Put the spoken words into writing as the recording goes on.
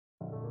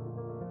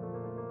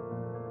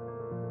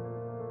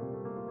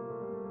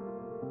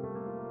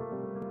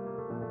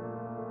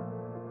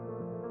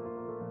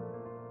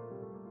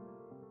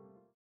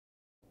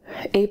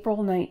April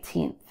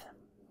 19th.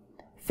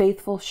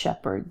 Faithful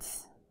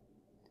shepherds.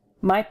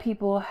 My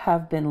people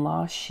have been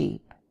lost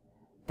sheep.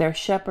 Their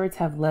shepherds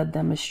have led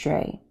them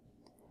astray.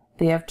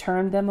 They have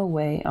turned them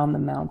away on the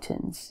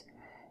mountains.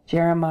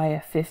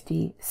 Jeremiah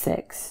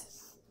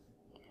 50:6.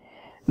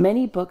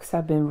 Many books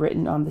have been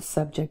written on the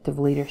subject of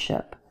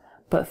leadership,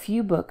 but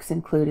few books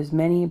include as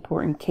many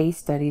important case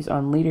studies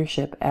on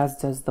leadership as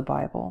does the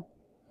Bible.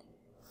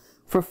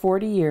 For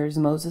 40 years,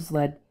 Moses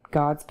led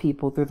God's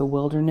people through the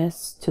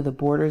wilderness to the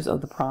borders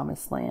of the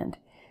Promised Land,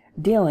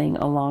 dealing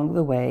along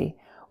the way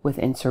with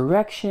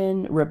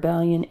insurrection,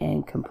 rebellion,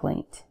 and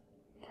complaint.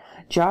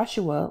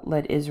 Joshua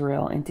led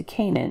Israel into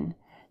Canaan,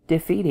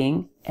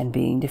 defeating and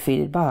being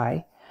defeated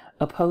by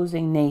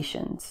opposing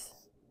nations.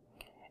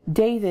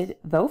 David,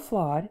 though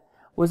flawed,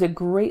 was a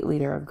great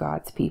leader of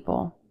God's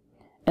people,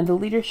 and the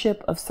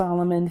leadership of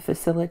Solomon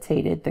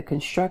facilitated the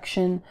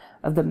construction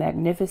of the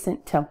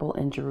magnificent temple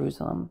in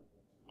Jerusalem.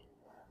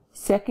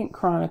 2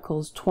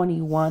 Chronicles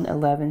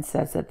 21:11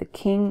 says that the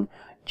king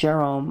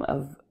Joram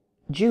of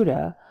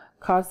Judah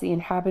caused the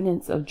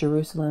inhabitants of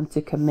Jerusalem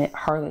to commit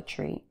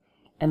harlotry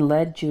and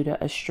led Judah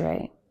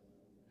astray.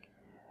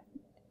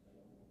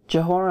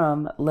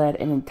 Jehoram led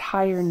an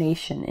entire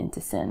nation into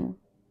sin.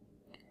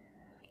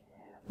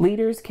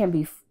 Leaders can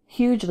be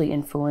hugely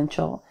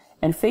influential,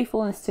 and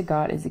faithfulness to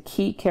God is a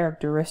key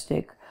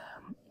characteristic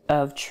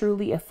of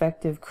truly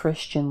effective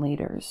Christian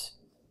leaders.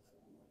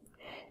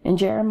 In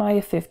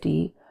Jeremiah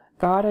 50,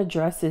 God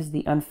addresses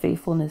the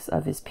unfaithfulness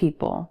of his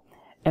people,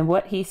 and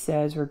what he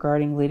says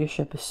regarding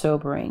leadership is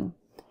sobering.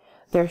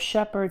 Their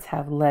shepherds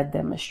have led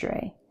them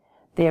astray.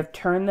 They have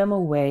turned them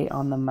away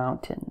on the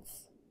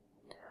mountains.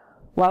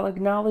 While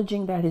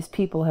acknowledging that his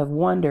people have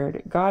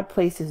wandered, God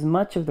places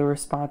much of the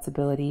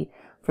responsibility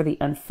for the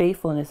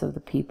unfaithfulness of the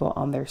people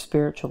on their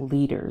spiritual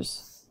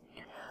leaders.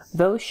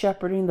 Those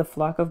shepherding the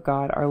flock of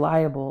God are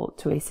liable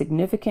to a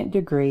significant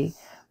degree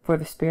for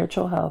the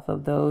spiritual health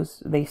of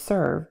those they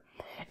serve,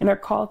 and are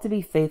called to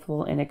be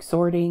faithful in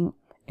exhorting,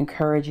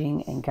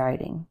 encouraging, and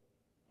guiding.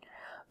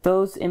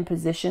 Those in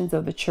positions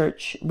of the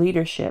church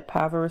leadership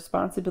have a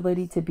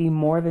responsibility to be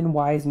more than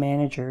wise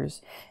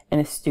managers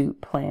and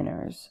astute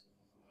planners.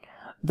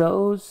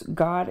 Those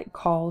God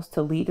calls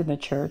to lead in the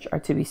church are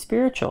to be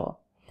spiritual,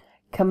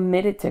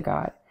 committed to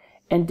God,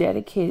 and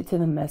dedicated to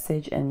the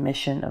message and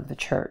mission of the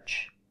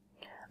church.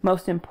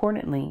 Most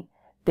importantly,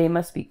 they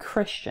must be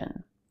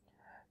Christian,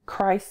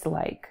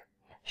 Christ-like,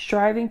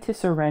 striving to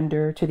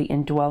surrender to the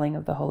indwelling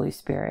of the Holy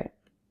Spirit.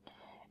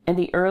 In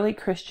the early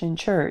Christian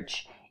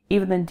church,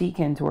 even the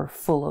deacons were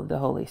full of the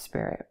Holy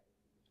Spirit.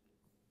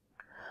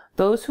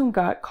 Those whom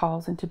God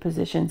calls into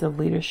positions of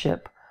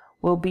leadership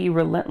will be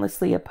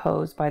relentlessly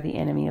opposed by the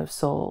enemy of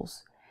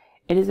souls.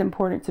 It is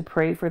important to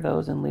pray for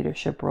those in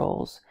leadership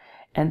roles,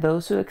 and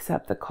those who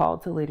accept the call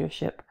to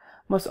leadership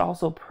must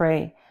also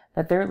pray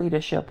that their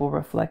leadership will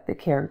reflect the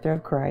character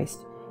of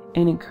Christ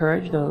and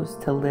encourage those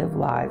to live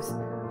lives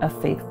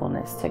of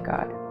faithfulness to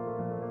God.